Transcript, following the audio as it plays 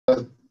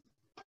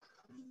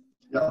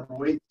the other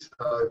week.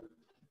 So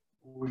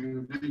what we're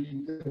going to do,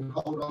 you can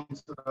hold on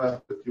to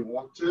that if you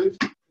want to.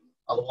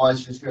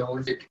 Otherwise, you're just going to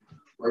lift it,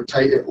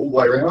 rotate it all the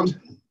way around,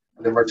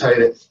 and then rotate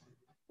it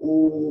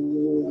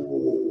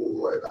all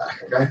the way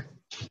back, okay?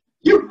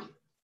 You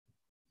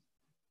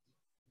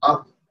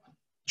up,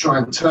 try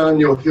and turn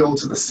your heel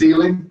to the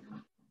ceiling,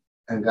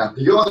 and down.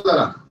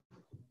 Yoda.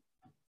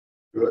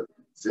 Good.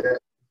 That's it.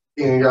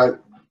 In you go.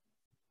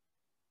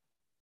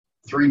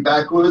 3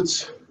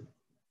 backwards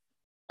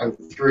and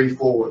 3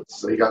 forwards.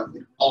 So you go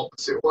the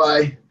opposite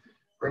way.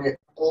 Bring it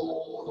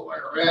all the way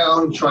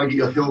around. Try and get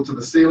your heel to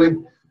the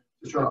ceiling.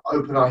 Just trying to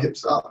open our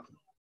hips up.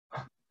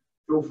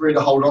 Feel free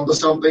to hold on to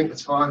something.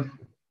 It's fine.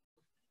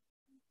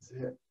 That's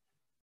it.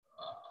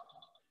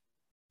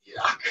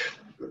 Yuck.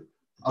 Good.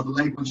 Other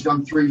leg, once you've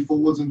done 3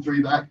 forwards and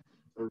 3 back.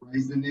 So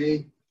raise the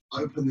knee,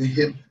 open the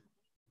hip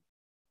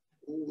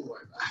all the way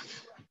back.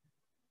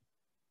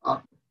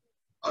 Up,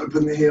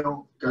 open the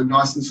heel, go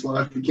nice and slow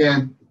if you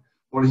can.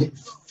 Want to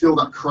feel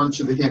that crunch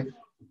of the hip.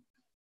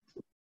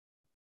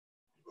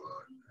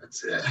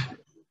 That's it.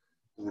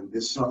 And then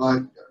this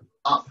side, go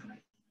up,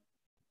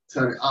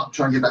 turn it up,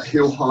 try and get that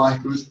heel high.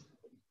 Good.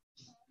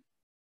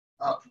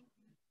 Up.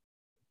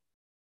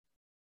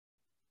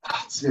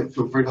 That's it.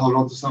 Feel free to hold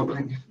on to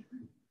something.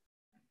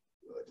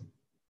 Good.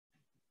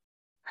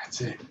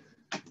 That's it.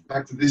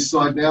 Back to this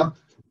side now.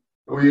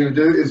 What you're going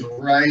to do is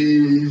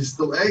raise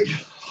the leg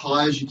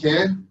high as you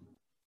can.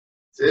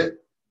 That's it.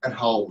 And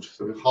hold.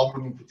 So we're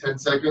holding for 10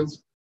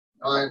 seconds.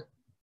 9,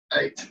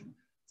 8,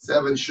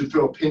 7. Should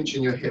feel a pinch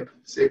in your hip.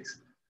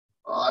 6,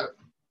 5,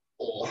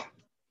 4,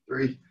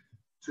 3,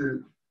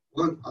 2,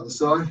 1. Other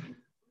side.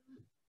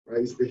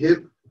 Raise the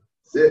hip.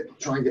 That's it.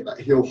 Try and get that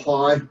heel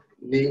high.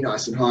 Knee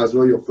nice and high as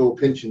well. You'll feel a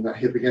pinch in that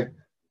hip again.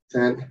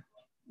 10,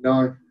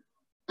 9,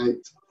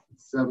 8,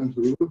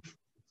 7,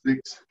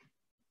 6,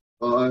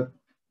 5,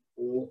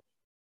 4,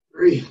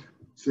 3,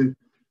 2,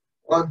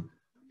 1.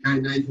 Okay,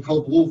 now you can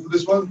hold the wall for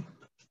this one.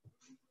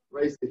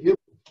 Raise the hip,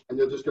 and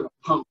you're just going to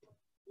pump.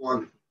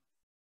 1,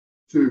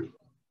 2,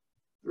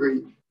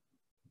 3,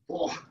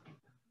 4,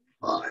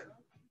 5,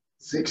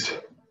 6,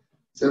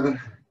 7,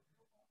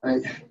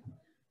 8,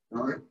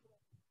 9,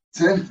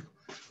 10.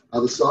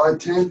 Other side,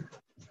 10.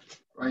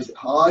 Raise it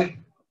high.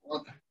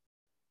 1,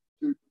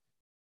 2,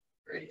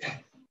 3,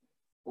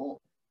 4,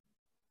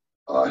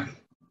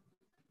 5,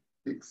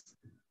 6,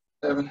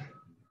 7,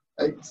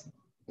 8,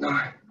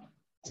 9,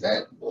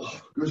 10.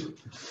 Oh, good. You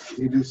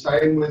can do the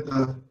same with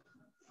the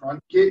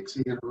front kick.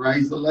 So you're going to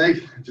raise the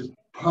leg and just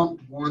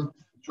pump. 1.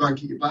 Try and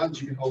keep your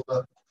balance. You can hold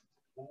the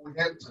ball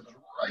again. So just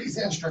raise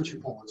it and stretch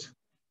it forwards.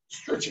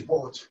 Stretch it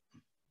forwards.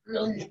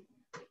 Really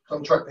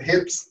contract the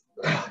hips.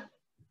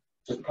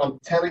 Just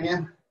pump 10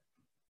 again.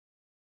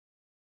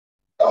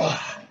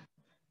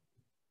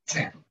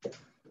 10.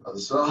 Other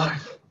side.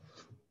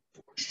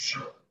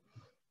 3,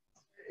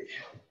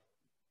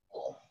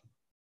 4,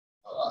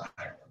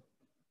 5,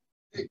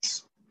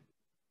 6,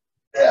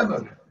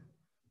 7,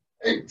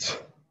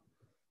 8,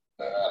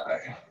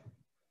 9,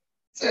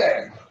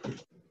 10.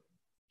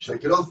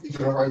 Shake it off. You're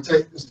going to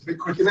rotate just a bit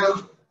quicker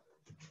now.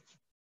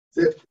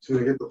 That's it. So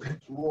we get the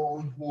hips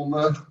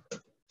warmer.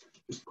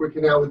 Just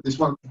quicker now with this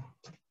one.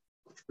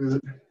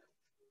 Good.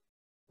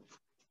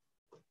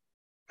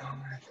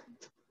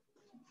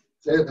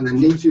 That's it. And then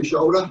knee to your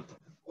shoulder.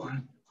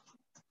 1,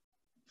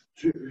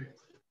 2, 3,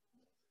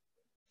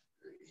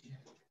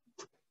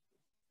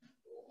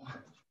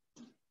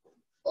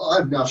 4,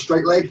 5. Now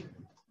straight leg.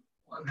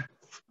 1,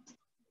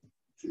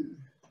 2,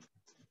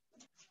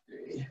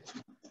 3,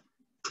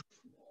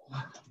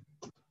 4,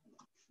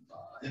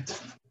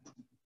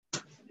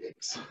 5,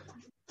 6.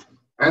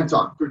 And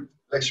time. Good.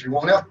 Legs should be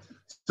warm now.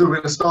 So we're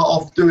going to start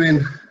off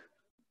doing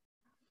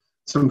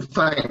some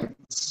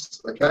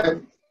feints.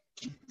 Okay.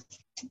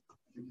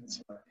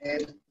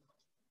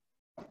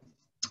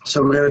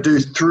 So we're going to do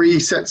 3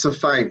 sets of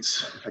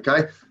feints.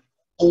 Okay.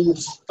 All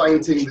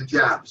feinting the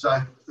jab.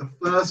 So the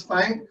first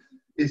feint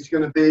is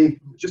going to be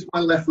just my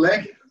left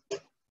leg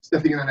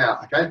stepping in and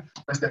out. Okay.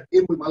 I step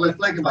in with my left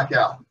leg and back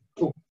out.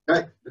 Cool.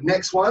 Okay. The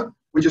next one,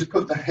 we just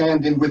put the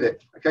hand in with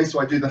it. Okay. So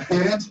I do the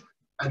hand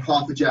and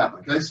half a jab.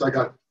 Okay. So I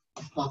go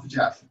half a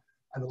jab.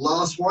 And the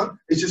last one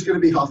is just going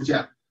to be half a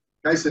jab.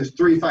 Okay. So there's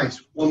 3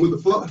 feints. One with the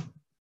foot,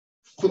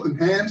 foot and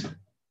hand,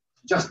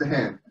 just the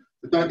hand.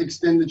 So don't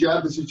extend the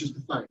jab. This is just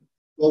a feint.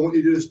 What I want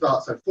you to do to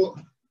start. So foot,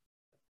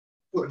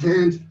 foot and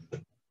hand,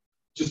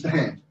 just the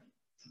hand.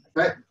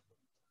 Okay.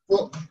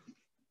 Foot,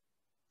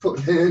 foot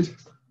and hand,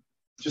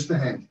 just the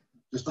hand.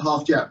 Just a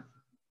half jab.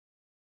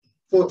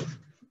 Foot,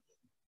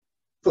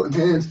 foot and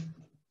hand,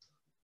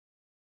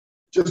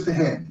 just the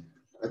hand.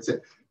 That's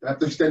it. You have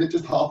to extend it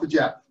just half a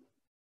jab.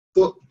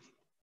 Foot,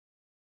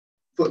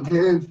 foot and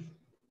hand,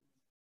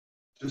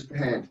 just the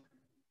hand.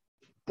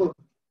 Foot,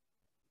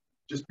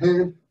 just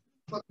hand,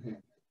 foot and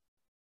hand.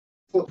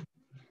 Foot,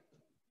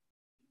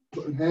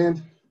 foot and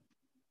hand,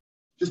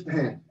 just the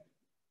hand.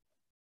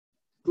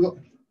 Foot,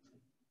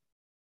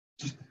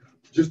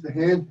 just the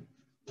hand,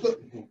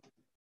 foot and hand.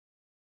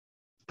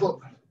 Foot,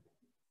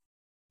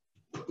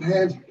 foot and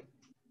hand,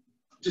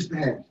 just the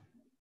hand.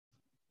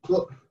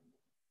 foot,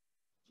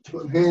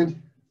 foot and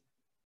hand,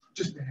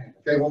 just the hand.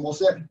 Okay, one more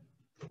set.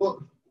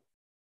 Foot,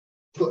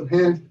 foot and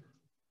hand,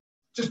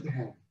 just the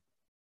hand.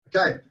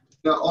 Okay,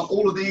 now on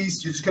all of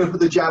these, you're just going to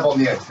put the jab on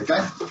the end. Okay,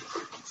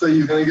 so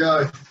you're going to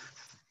go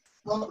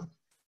foot,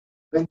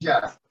 then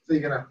jab. So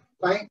you're going to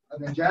feint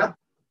and then jab.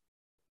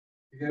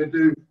 You're going to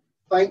do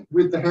feint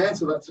with the hand,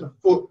 so that's a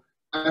foot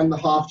and the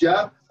half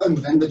jab, and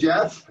then the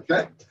jab.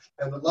 Okay,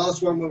 and the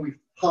last one where we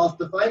half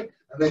the feint,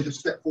 and then just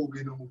step forward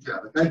with a normal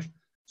jab. Okay,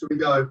 so we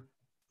go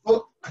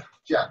foot,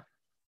 jab.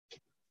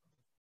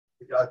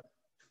 We go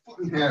foot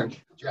and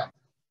hand, jab.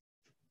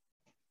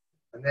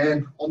 And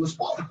then on the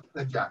spot,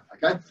 then jab.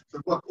 Okay, so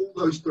work all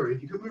those three.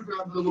 You can move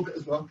around a little bit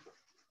as well.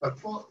 So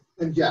foot,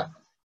 then jab.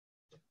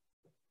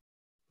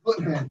 Foot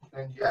and hand,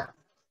 then jab.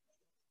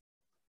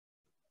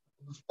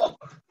 On the spot,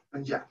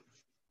 then jab.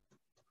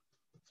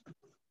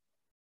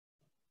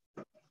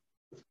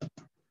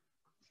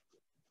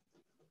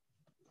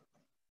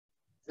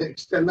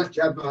 Extend that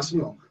jab nice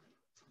and long.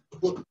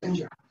 Foot and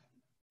jab.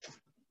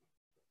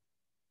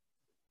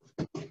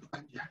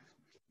 And jab.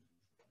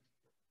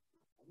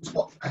 On the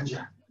spot, and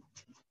jab.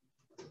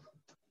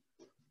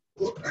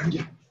 Foot and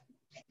jab.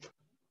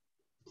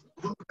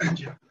 Foot and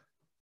jab.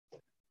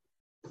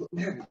 Foot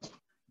and hand.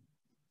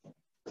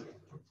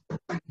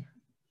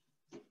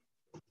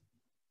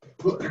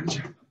 Foot and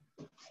jab.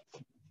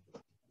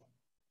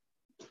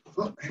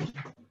 Foot and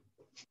jab.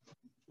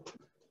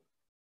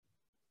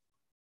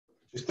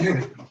 Just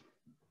hand it.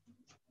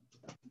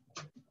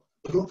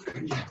 Foot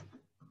and jab.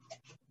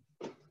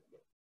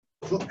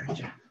 Foot and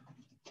jab.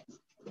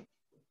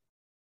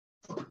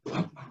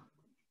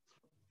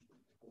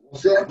 All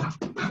set.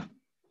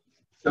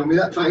 Tell me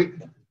that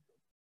feint.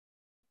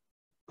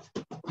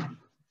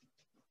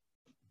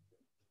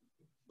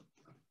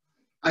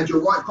 Add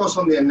your right cross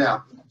on the end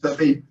now. So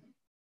the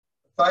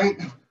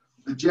feint,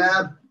 the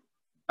jab,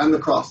 and the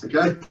cross,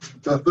 okay?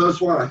 So the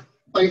first one, I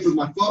feint with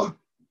my foot,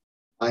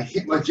 I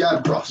hit my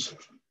jab cross.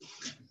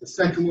 The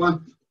second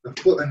one, the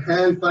foot and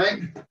hand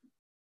feint,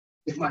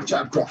 hit my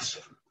jab cross.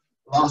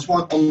 The last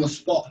one, on the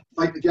spot,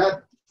 feint the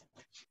jab,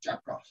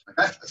 jab cross,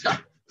 okay? Let's go.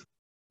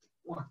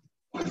 1,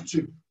 1,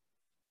 2.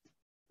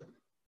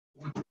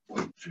 1,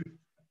 1, 2.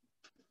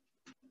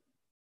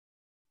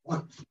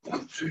 1,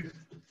 1, 2.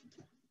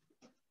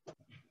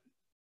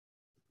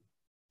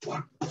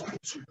 1, 1,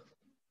 2.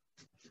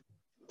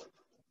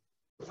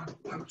 1,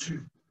 1,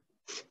 2.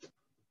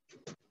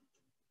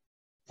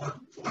 1,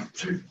 1,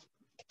 2.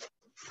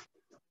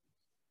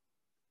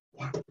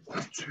 1,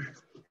 1, 2.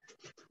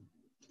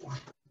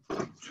 1,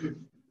 1, 2.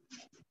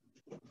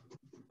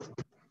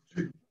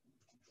 2.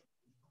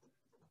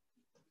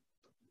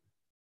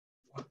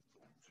 1,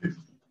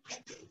 2.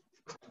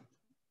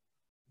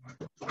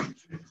 1,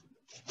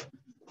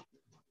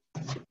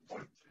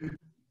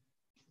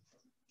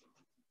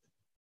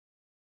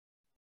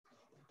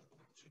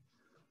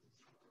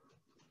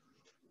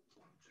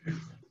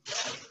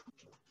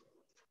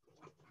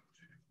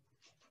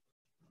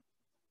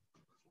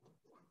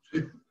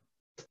 2.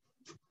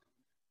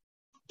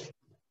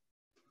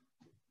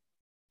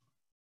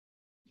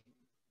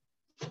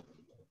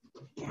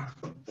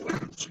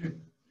 1, 2.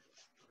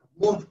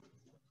 One,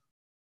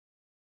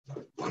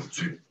 1,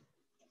 2.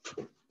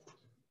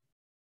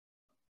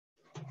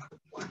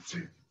 1,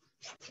 2.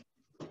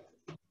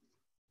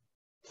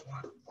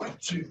 1,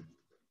 2.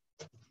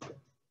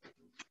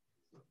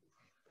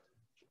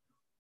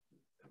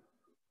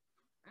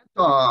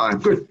 Time.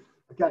 Good.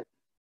 Okay.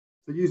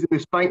 So using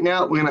this feint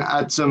now, we're going to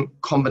add some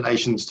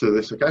combinations to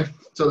this. Okay.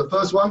 So the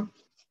first one,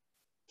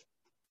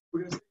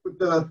 we're going to stick with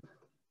the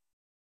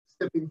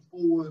stepping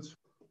forward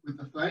with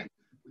the feint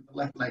with the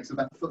left leg. So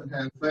that foot and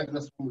hand feint, and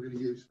that's what we're going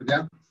to use for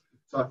now.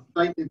 So I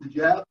feinted the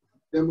jab,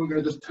 then we're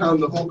going to just turn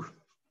the hook,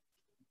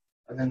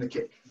 and then the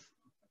kick.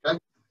 Okay.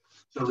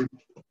 So we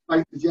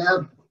feint the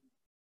jab,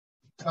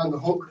 turn the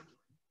hook,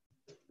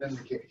 then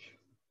the kick.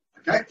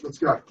 Okay. Let's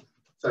go.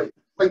 So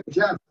feint the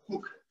jab,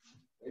 hook.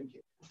 And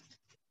kick.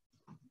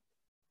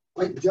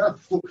 Feint the jab,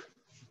 hook,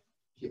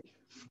 kick.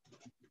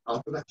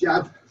 After that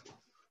jab,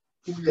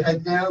 pull your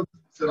head down,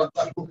 set up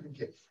that hook and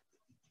kick.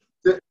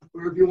 So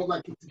wherever you want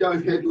that kick to go,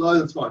 head low,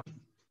 that's fine.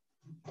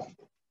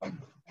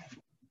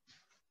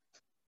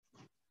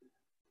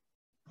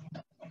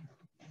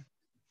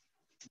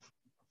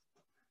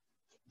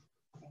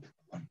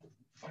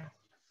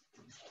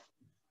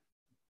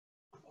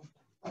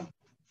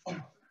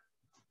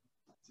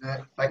 That's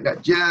it. Feint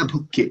that jab,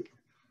 hook, kick.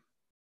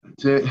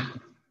 That's it.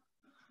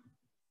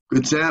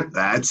 Good, Sam.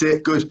 That's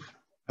it. Good.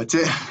 That's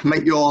it.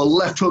 Make your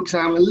left hook,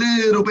 Sam, a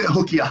little bit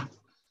hookier.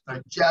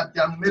 So jab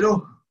down the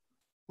middle,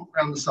 hook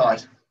around the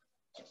side.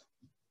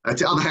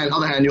 That's it. Other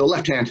hand, your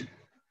left hand.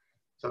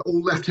 So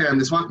all left hand,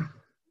 this one.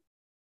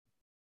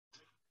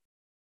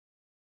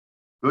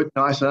 Good.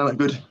 Nice, Sam.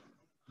 Good.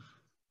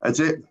 That's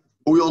it.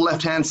 All your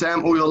left hand,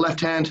 Sam. All your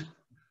left hand.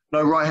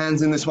 No right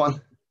hands in this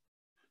one.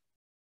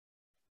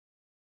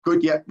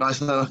 Good. Yep. Nice.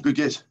 Good.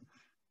 Good.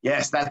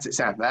 Yes, that's it,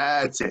 Sam.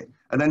 That's it.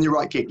 And then your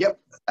right kick. Yep,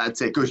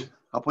 that's it. Good.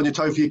 Up on your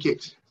toe for your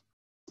kicks.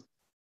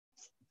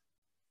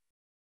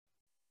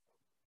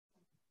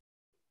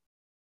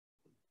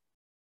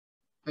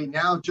 Okay,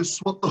 now just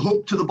swap the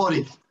hook to the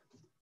body.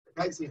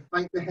 Okay, so you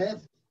feint the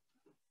head,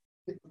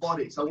 hit the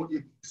body. So I want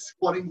you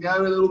squatting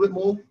down a little bit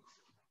more,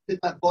 hit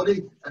that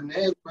body, and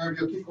then wherever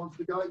your kick wants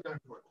to go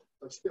for it.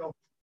 So still,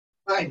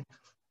 bang,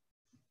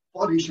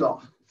 body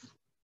shot.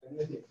 And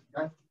then hit,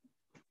 okay?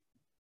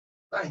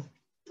 Bang,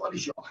 body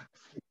shot.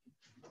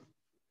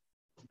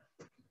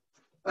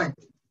 Bang,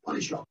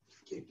 body shot.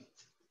 Kick.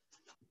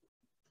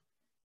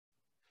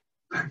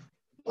 Bang,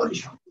 body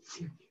shot.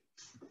 Kick.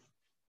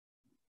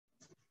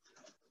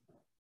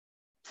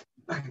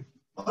 Bang,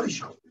 body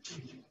shot.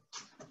 Kick.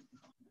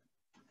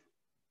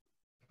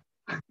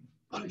 Bang,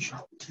 body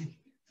shot. Kick.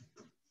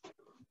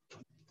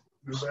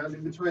 Move around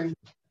in between.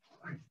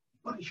 Bang,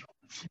 body shot.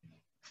 Kick.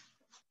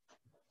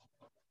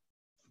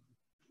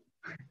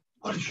 Bang,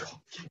 body shot.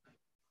 Kick.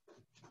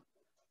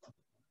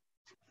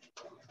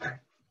 Bang,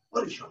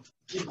 body shot.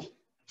 Kick.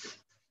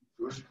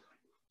 Good.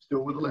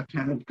 Still with the left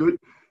hand. Good.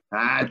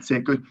 That's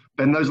it. Good.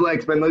 Bend those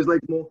legs. Bend those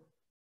legs more.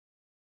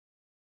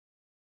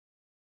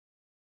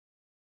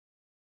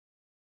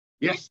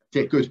 Yes.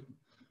 That's it. Good.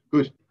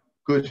 Good.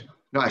 Good.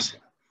 Nice.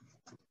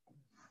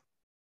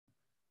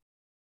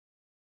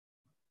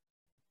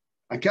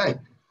 Okay.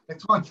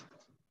 Next one.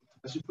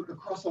 Let's just put the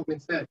cross on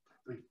instead.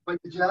 So feint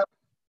the jab,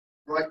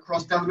 right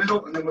cross down the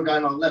middle, and then we're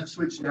going on left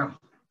switch now.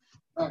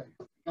 Okay.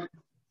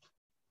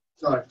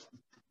 So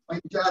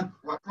feint the jab,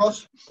 right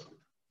cross,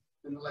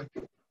 then the left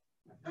kick.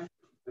 Okay.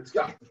 Let's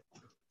go.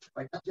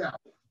 Feint that jab.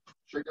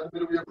 Straight down the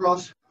middle of your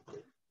cross.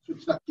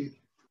 Switch that kick.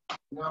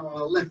 Now on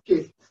our left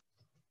kick.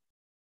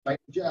 Feint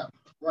the jab.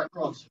 Right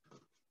cross.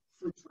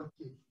 Switch left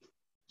kick.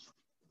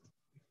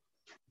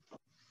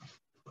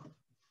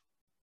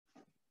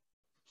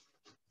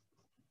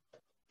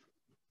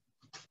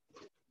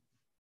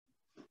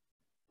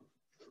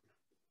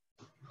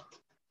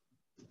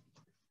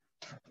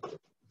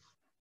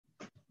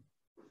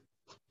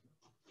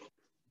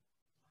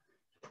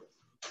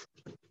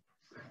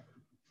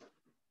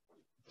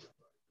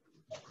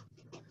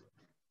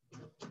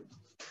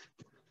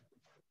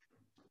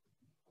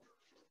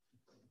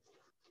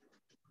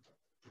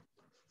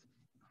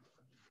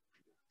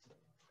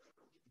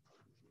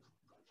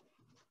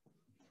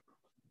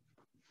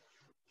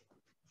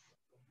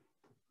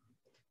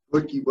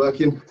 Good, keep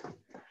working.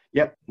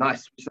 Yep,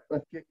 nice. Switch that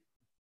left kick.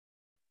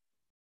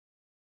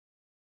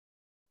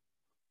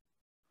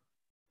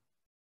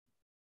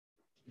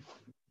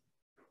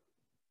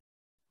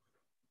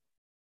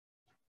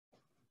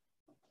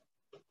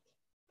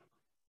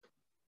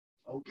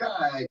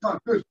 Okay, come on,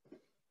 good.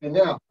 And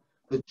now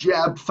the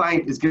jab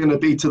feint is going to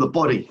be to the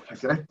body.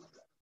 Okay.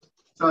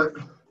 So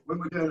when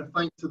we're doing a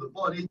feint to the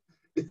body,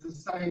 it's the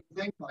same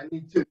thing. I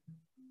need to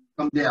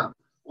come down.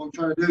 What I'm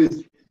trying to do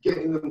is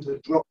getting them to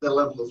drop their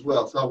level as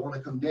well. So I want to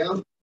come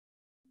down,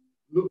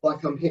 look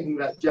like I'm hitting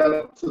that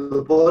jab to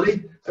the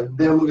body, and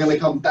then we're going to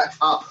come back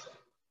up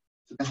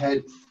to the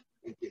head.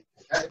 Okay.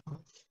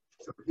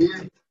 So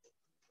here,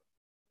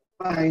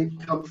 bang,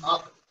 come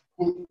up,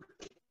 hook.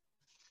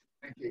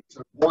 Okay.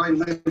 So wind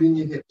left in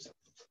your hips.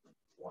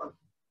 1,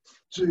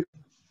 2,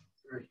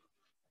 3.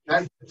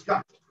 Okay, let's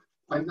go.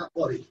 Feint that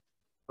body.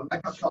 Come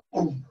back up, shot,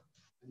 boom,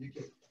 and you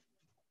kick.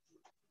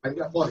 Feint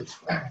that body.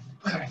 Bang,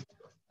 bang.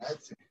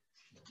 That's it.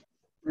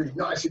 Really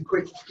nice and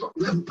quick. Drop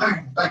level,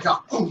 bang, back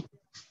up, boom.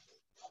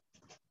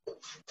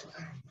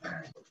 Bang,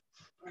 bang,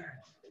 bang.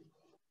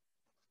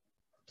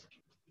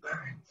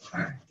 Bang,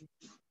 bang.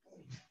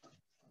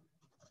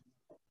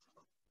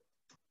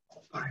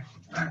 Bang,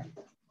 bang,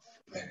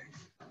 bang.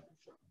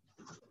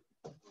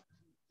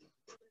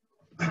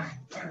 Bang,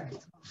 bang,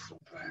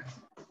 bang.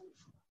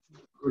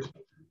 Good.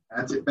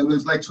 That's it. Bend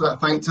those legs for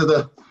that feint to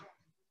the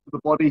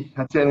body.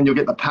 That's it. And you'll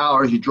get the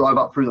power as you drive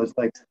up through those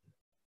legs.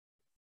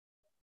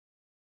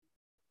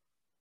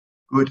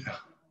 Good.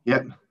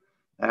 Yep.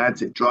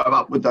 That's it. Drive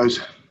up with those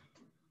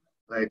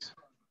legs.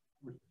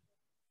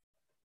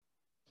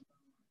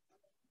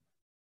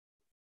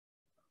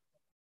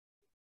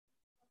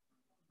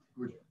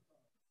 Good.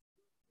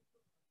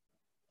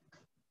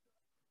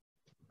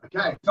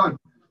 Okay, so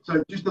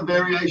just a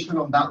variation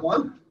on that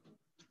one.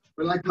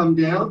 When I come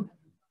down,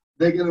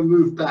 they're going to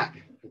move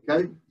back.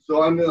 Okay,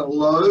 so I'm going to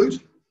load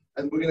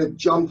and we're going to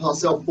jump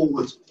ourselves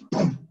forwards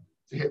to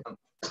hit them.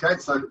 Okay,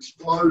 so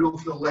explode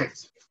off the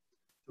legs.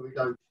 So we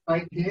go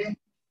feint here,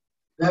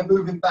 they're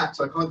moving back,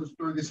 so I can't just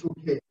throw this hook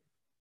here.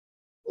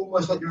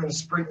 Almost like you're in a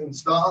sprinting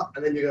start,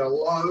 and then you're going to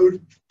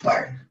load,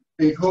 bang,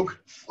 big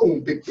hook,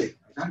 boom, big kick.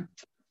 Okay,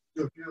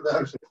 do a few of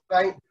those. So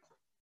feint,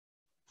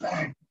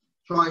 bang.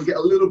 Try and get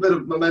a little bit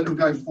of momentum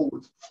going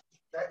forward.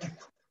 Okay,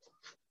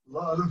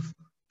 load,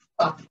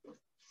 up,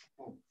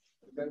 boom.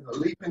 Okay, a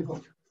leaping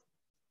hook.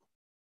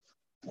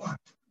 1,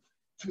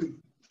 2,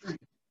 3.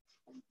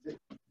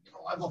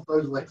 Drive off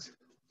those legs.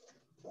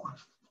 1,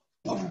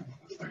 boom.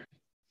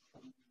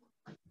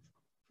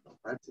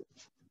 That's it.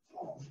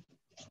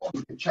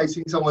 You're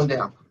chasing someone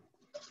down.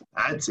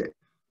 That's it.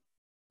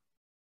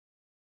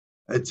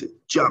 That's it.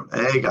 Jump.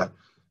 There you go.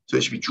 So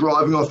it should be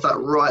driving off that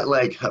right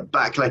leg, that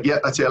back leg. Yeah,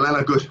 that's it,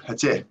 Elena. Good.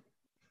 That's it.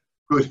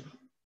 Good.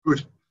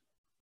 Good.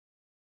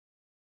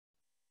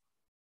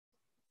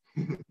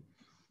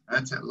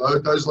 That's it.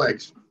 Load those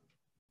legs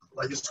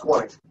like you're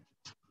squatting.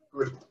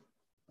 Good.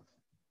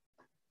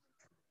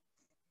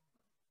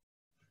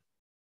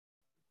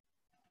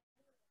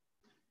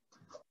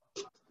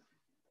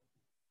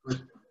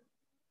 Good.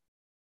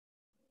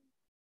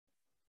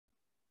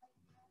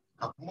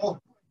 Couple more.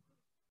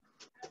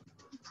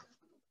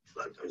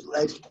 Load those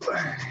legs.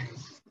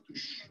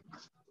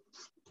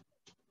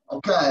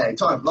 Okay,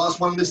 time. Last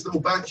one in this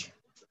little batch.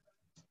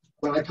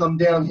 When I come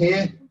down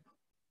here,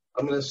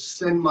 I'm going to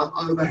send my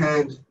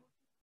overhand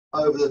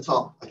over the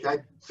top.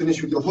 Okay,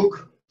 finish with your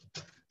hook,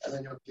 and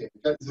then your kick.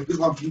 Okay, this is a good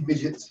one for you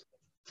midgets.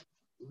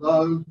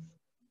 Low,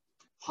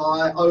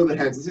 high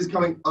overhands. This is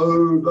coming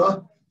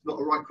over, not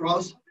a right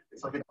cross.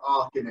 It's like an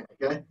arc in it.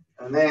 Okay,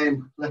 and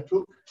then left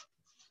hook,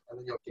 and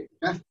then your kick.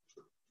 Okay,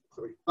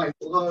 so we feint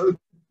low.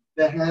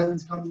 Their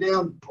hands come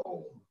down.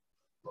 Boom,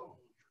 boom,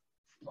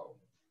 boom,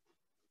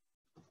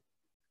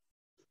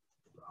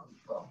 boom,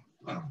 boom,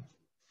 boom.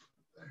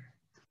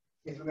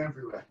 Get them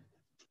everywhere.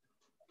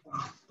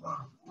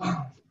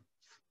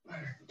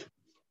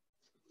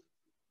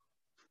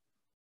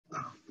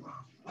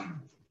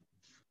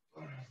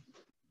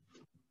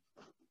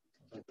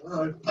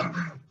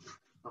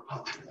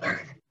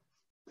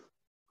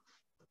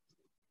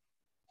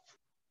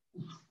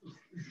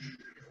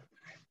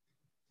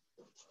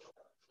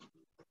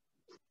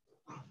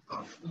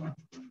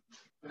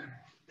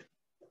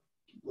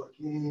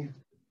 Working.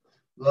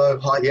 Low,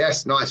 high.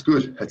 Yes, nice,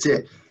 good. That's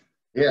it.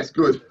 Yes,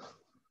 good.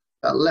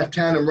 That left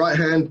hand and right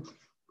hand,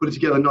 put it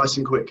together nice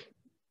and quick.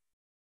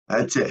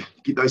 That's it.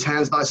 Keep those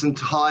hands nice and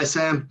high,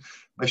 Sam.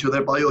 Make sure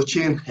they're by your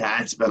chin. Yeah,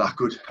 that's better.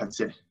 Good. That's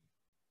it.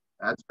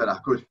 That's better.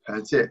 Good.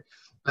 That's it.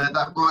 Let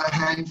that right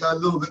hand go a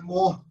little bit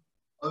more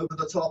over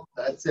the top.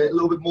 That's it. A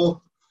little bit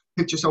more.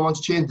 Picture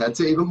someone's chin. That's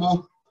it. Even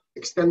more.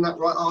 Extend that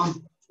right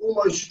arm.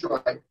 Almost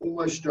straight.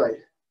 Almost straight.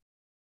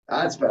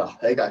 That's better.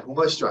 There you go.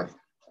 Almost straight.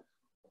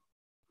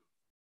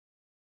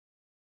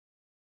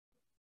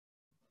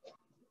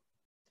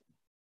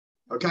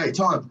 Okay,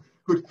 time.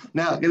 Good.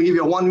 Now, I'm going to give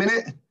you 1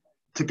 minute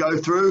to go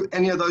through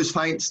any of those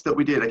feints that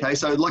we did, okay?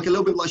 So like a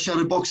little bit like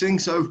shadow boxing.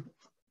 So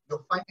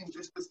you're feinting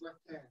just this left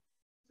hand.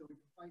 So we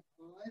can feint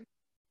high,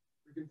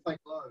 we can feint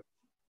low.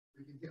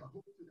 We can hit a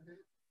hook to the head,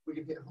 we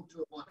can hit a hook to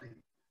the body.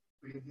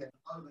 We can hit an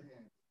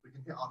overhand, we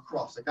can hit our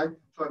cross, okay?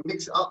 Try and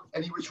mix it up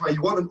any which way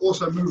you want and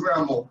also move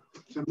around more.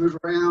 So move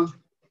around,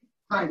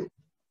 feint,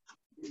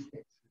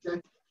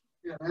 okay?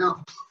 Yeah,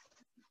 now,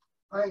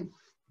 feint,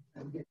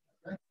 and hit.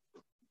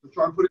 So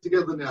try and put it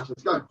together now. So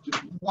let's go.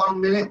 Just 1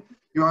 minute,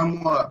 your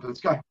own work. Let's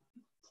go.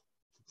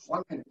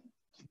 1 minute.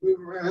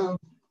 Move around.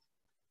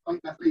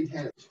 Feint that lead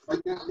hand.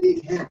 Feint that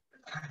lead hand.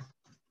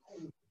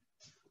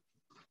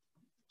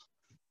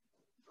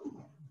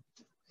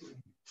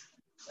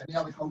 Any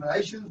other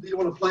combinations that you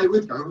want to play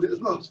with? Go with it as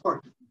well. It's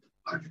fine.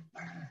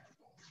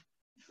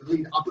 The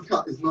lead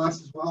uppercut is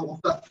nice as well.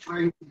 Off that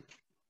frame.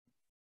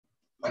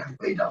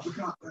 Lead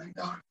uppercut. There you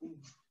go.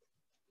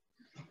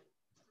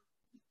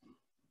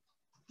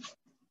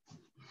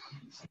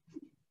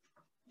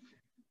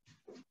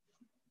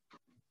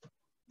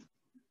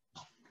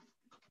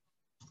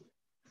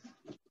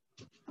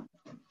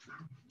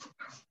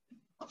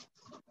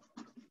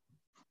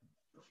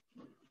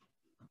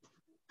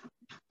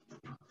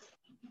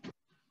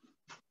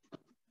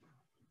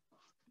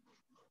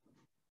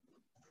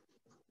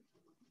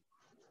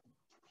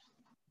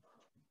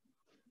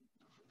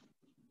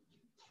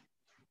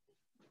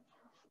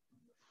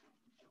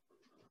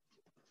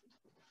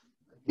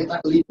 Get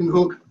that leaping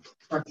hook.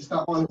 Practice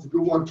that one. It's a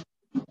good one.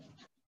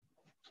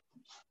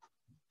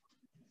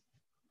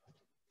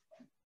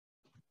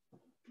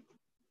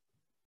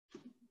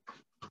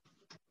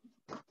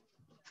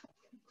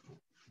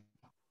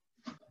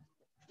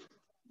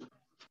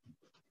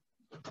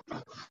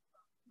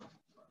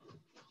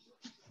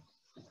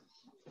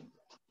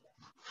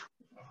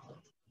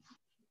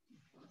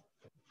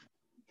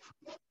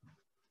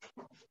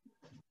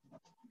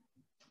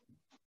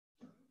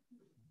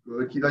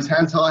 Good. Keep those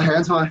hands high,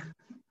 hands high.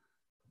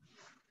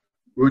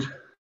 Good.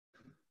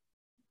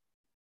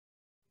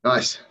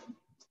 Nice.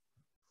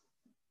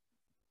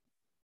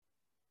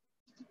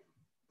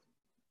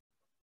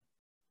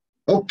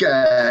 Okay,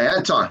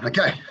 add time.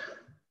 Okay.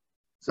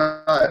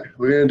 So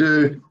we're going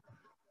to do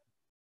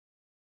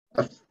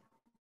a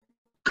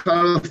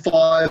kind of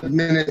 5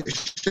 minute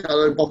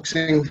shadow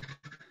boxing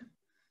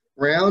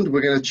round.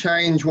 We're going to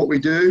change what we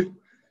do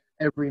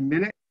every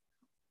minute.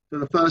 So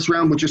the first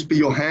round will just be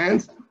your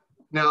hand.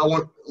 Now I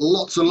want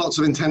lots and lots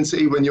of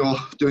intensity when you're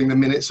doing the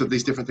minutes of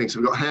these different things.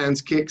 So we've got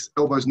hands, kicks,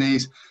 elbows,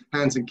 knees,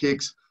 hands and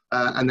kicks,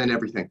 and then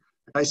everything.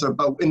 Okay, so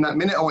but in that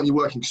minute, I want you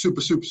working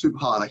super, super, super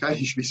hard, okay?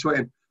 You should be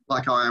sweating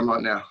like I am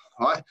right now,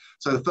 all right?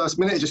 So the first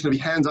minute is just gonna be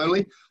hands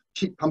only.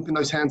 Keep pumping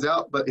those hands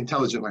out, but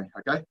intelligently,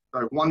 okay?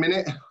 So 1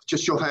 minute,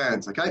 just your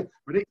hands, okay?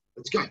 Ready?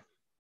 Let's go.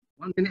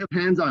 1 minute of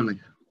hands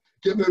only.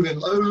 Get moving,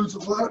 loads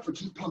of work, but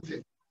keep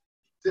pumping.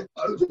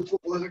 Loads of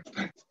work,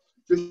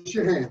 just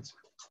your hands.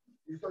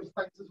 Use those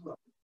feints as well.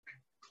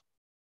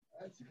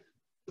 That's it.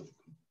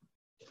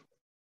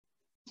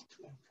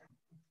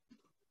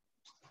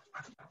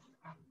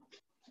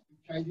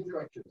 changing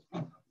directions.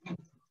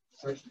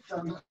 So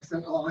down that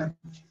center line.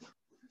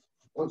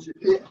 Once you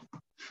hit,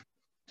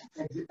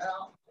 exit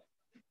out,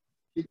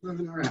 keep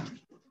moving around.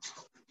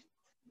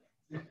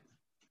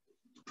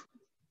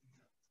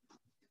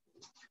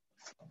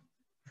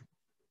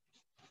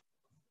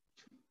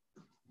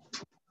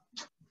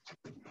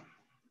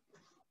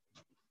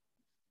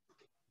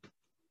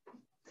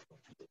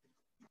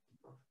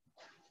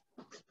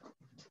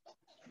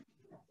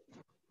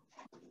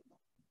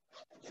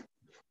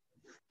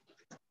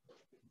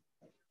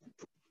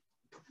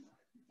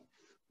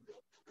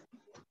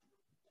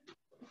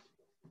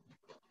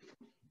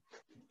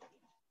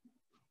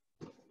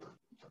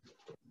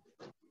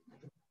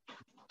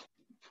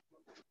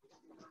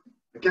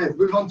 Okay,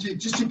 move on to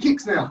just your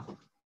kicks now.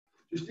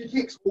 Just your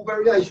kicks, all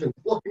variations.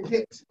 Blocking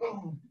kicks,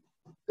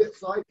 flip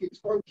side kicks,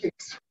 front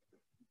kicks,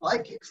 high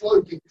kicks,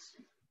 low kicks.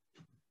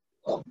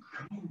 Lock,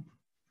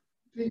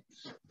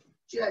 flips,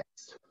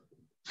 jacks,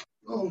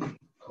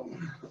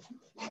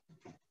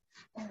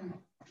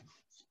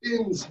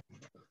 spins.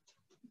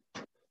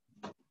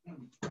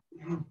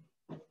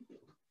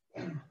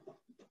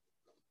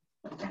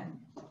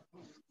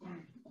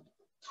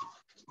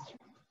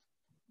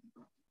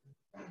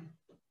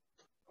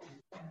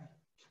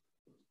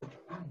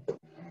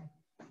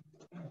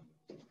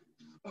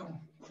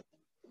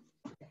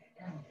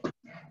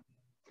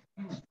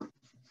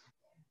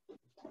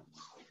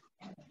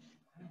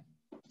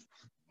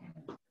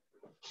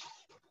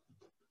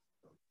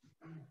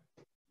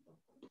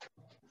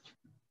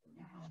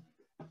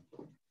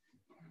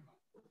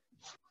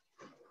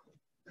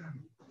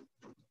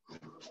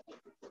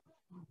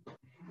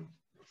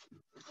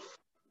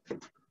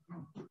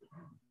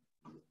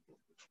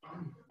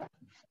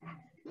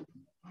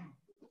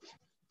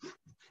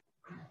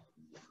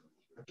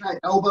 Okay,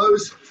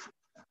 elbows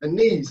and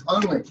knees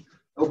only.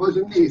 Elbows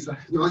and knees.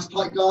 Nice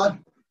tight guard.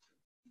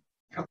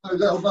 Cut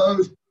those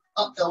elbows,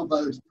 up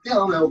elbows,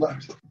 down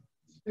elbows,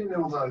 spin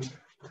elbows,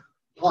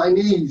 high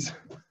knees,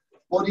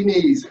 body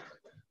knees,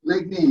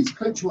 leg knees,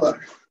 clinch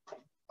work.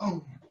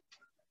 Elbow,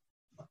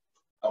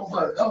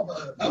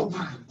 elbow,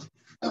 elbow,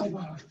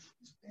 elbow,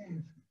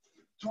 spin,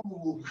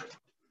 tall,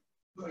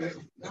 elbow.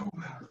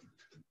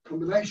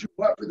 Combination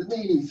work with the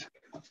knees.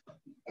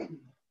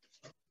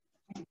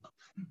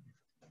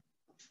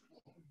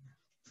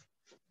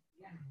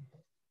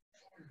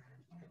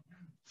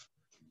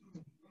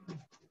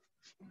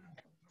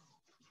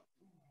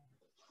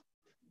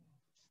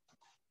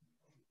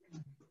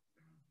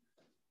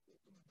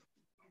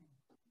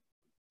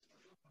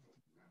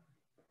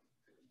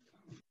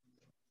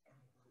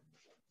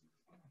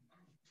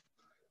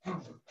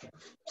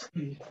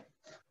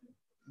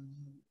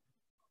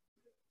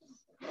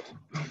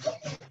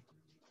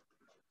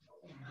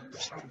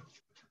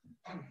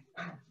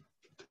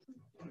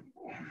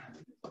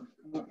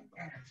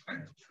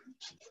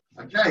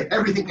 Okay,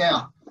 everything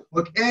now.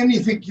 Look,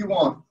 anything you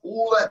want.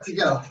 All that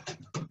together.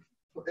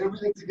 Put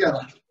everything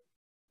together.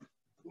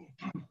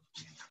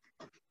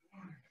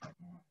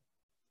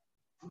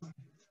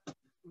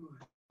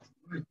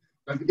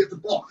 Don't forget the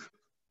block.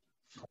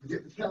 Don't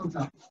forget the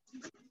counter.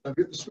 Don't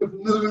forget the swivel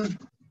move.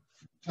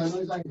 Turn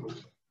those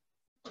angles.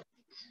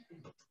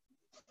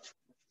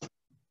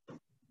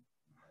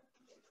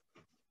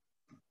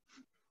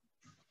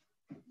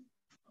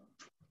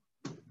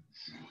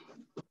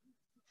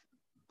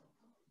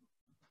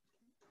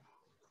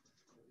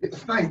 Hit the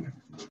feint.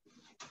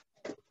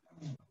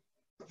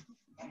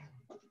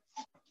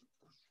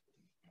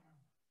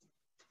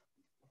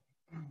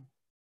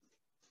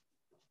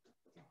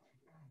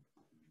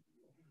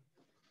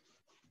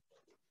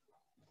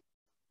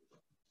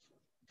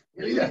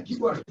 Yeah, keep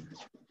working.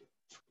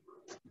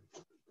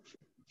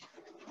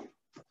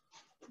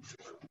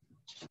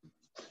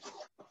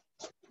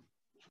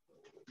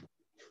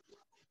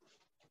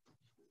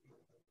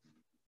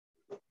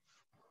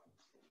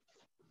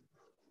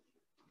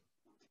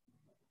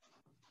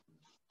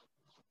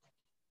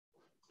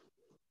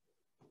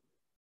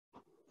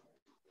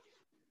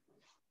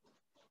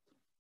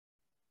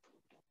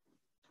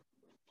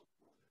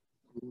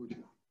 Good.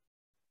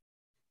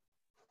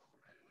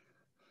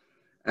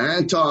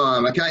 And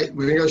time. Okay,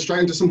 we're going to go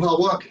straight into some hard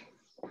work.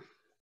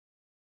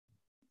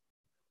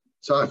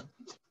 So,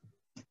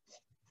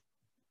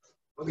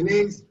 on your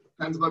knees,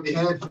 hands above your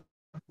head.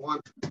 1,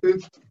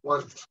 2,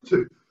 1,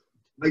 2.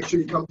 Make sure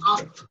you come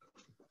up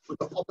with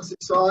the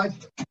opposite side.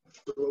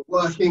 So we're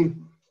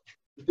working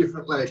the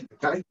different leg.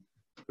 Okay,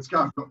 let's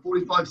go. We've got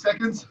 45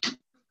 seconds.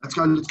 Let's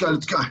go, let's go,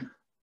 let's go.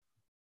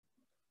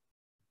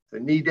 So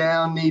knee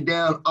down,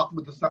 up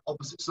with the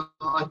opposite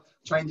side.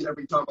 Change it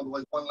every time,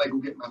 otherwise one leg will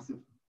get massive.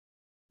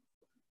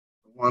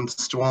 One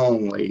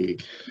strong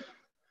leg.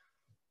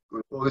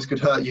 Good. Oh, this could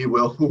hurt you,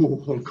 Will.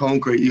 Ooh, on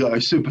concrete, you go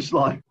super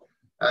slow.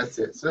 That's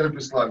it, super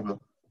slow,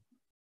 Will.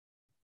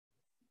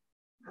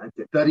 That's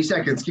it. 30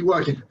 seconds, keep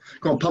working.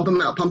 Come on, pump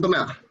them out, pump them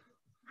out.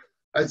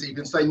 That's it, you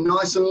can stay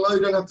nice and low,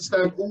 don't have to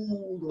stand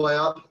all the way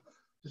up.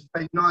 Just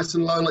stay nice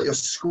and low, like you're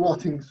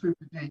squatting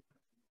super deep.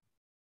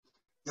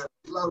 The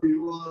lower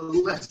you are,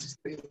 less is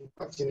being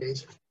touch your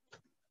knees.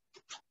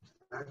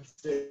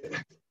 That's it.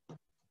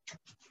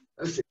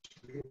 That's it.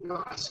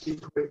 Nice,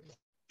 keep quick.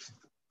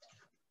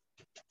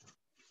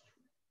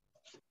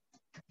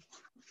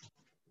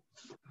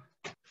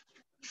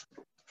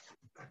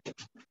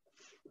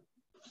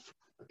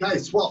 Okay,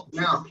 swap.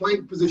 Now,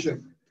 plank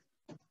position.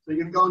 So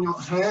you're going to go on your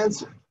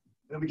hands,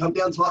 and we come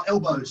down to our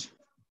elbows.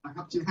 Back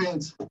up to your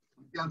hands,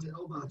 down to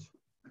elbows.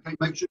 Okay,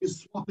 make sure you're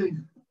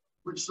swapping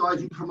which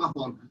side you come up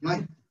on.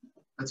 Okay,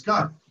 let's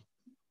go.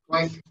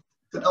 Plank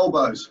to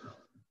elbows.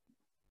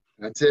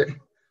 That's it.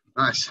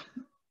 Nice.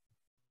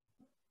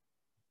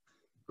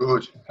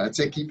 Good. That's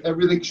it. Keep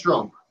everything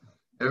strong.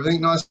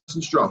 Everything nice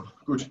and strong.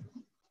 Good.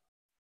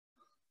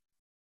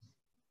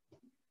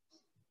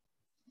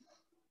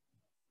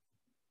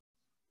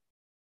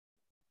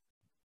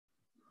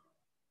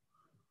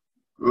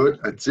 Good.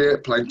 That's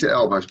it. Plank to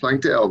elbows.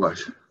 Plank to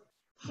elbows.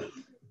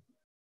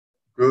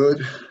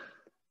 Good.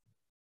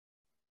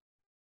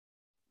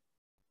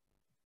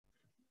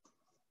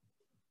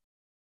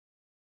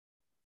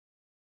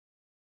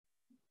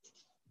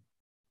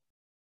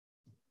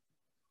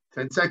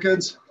 Ten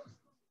seconds.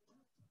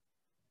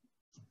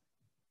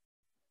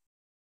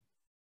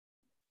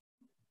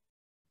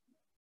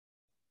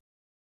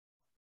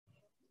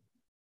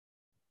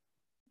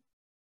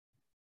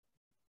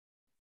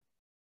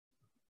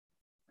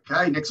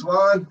 Okay, next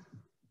one.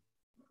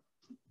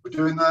 We're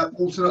doing the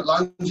alternate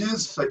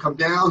lunges. So come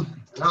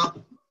down and up.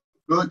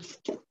 Good.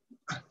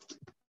 That's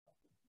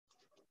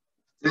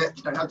it.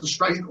 Don't have to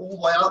straighten all the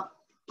way up.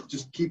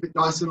 Just keep it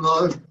nice and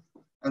low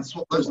and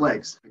swap those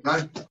legs.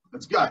 Okay,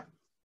 let's go.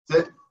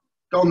 That's it.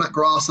 Go on that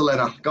grass,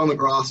 Elena. Go on the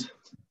grass.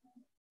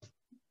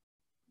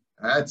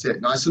 That's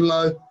it. Nice and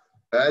low.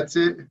 That's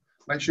it.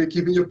 Make sure you're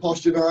keeping your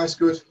posture nice.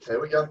 Good.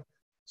 There we go.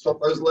 Swap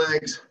those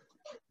legs.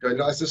 Go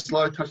nice and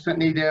slow. Touch that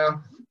knee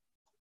down.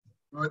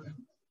 Good.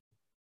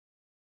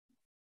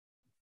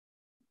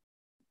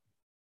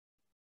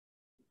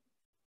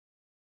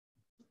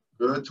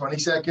 Good. 20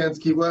 seconds.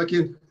 Keep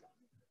working.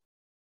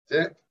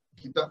 That's it.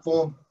 Keep that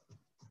form.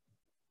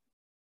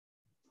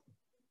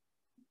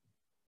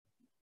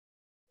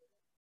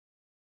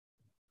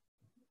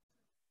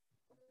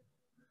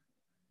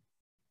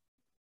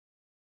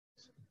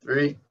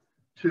 Three,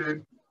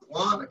 two,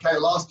 one. Okay,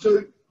 last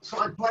two.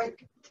 Side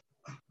plank.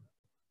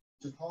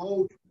 Just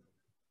hold.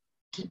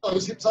 Keep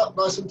those hips up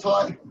nice and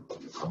tight.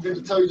 I'm going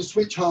to tell you to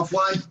switch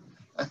halfway.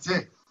 That's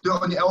it. Do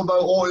it on your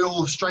elbow or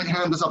your straight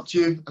hand. Is up to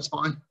you. That's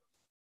fine.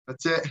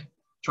 That's it.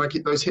 Try and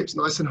keep those hips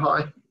nice and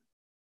high.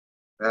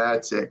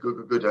 That's it. Good,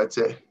 good, good. That's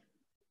it.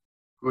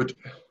 Good.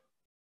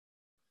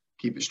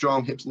 Keep it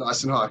strong. Hips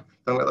nice and high.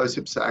 Don't let those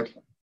hips sag.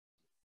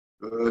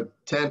 Good.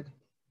 10,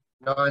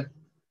 9,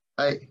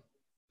 8,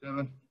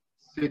 7,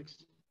 6,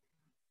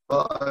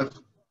 5,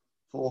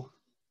 4,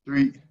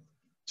 3,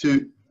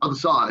 2. Other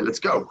side. Let's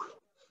go.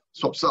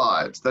 Swap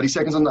sides. 30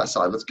 seconds on that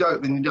side. Let's go.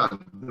 Then you're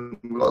done.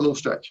 We've got a little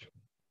stretch.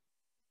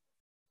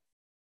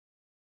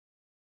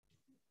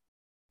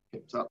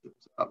 Hips up,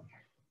 hips up.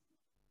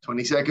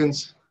 20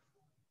 seconds.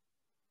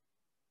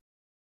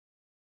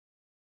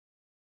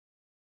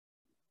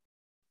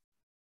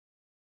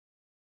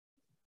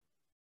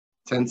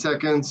 Ten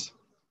seconds.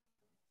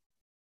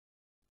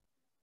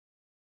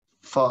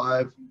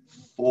 5,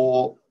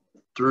 4,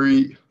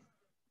 3,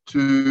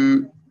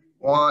 2,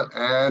 1,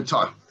 and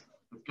time.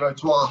 Let's go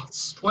to our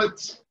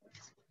splits.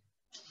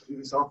 Do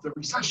this after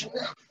every session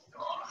now.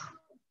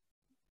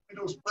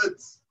 Middle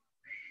splits.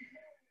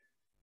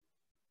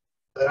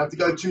 Don't have to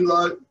go too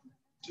low.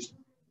 Just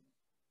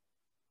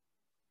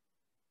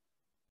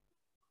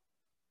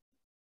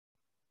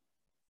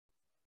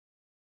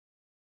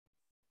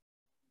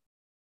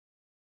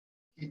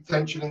keep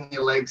tension in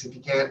your legs if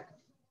you can.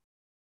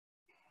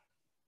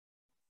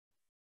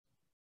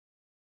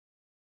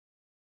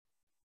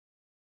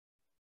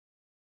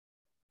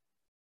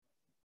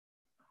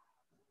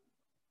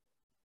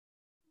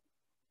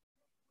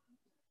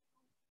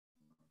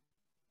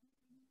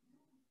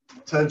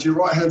 Turn to your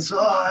right hand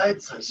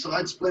side, so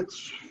side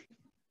splits.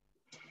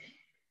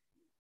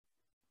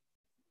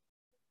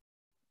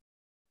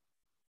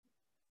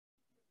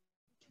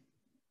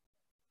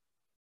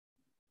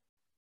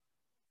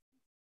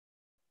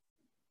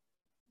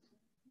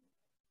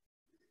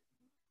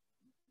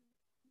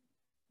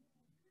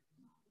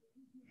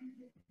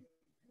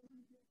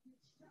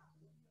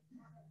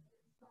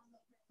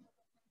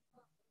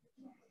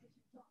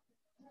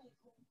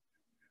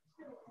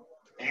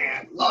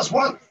 And last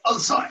one, other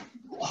side.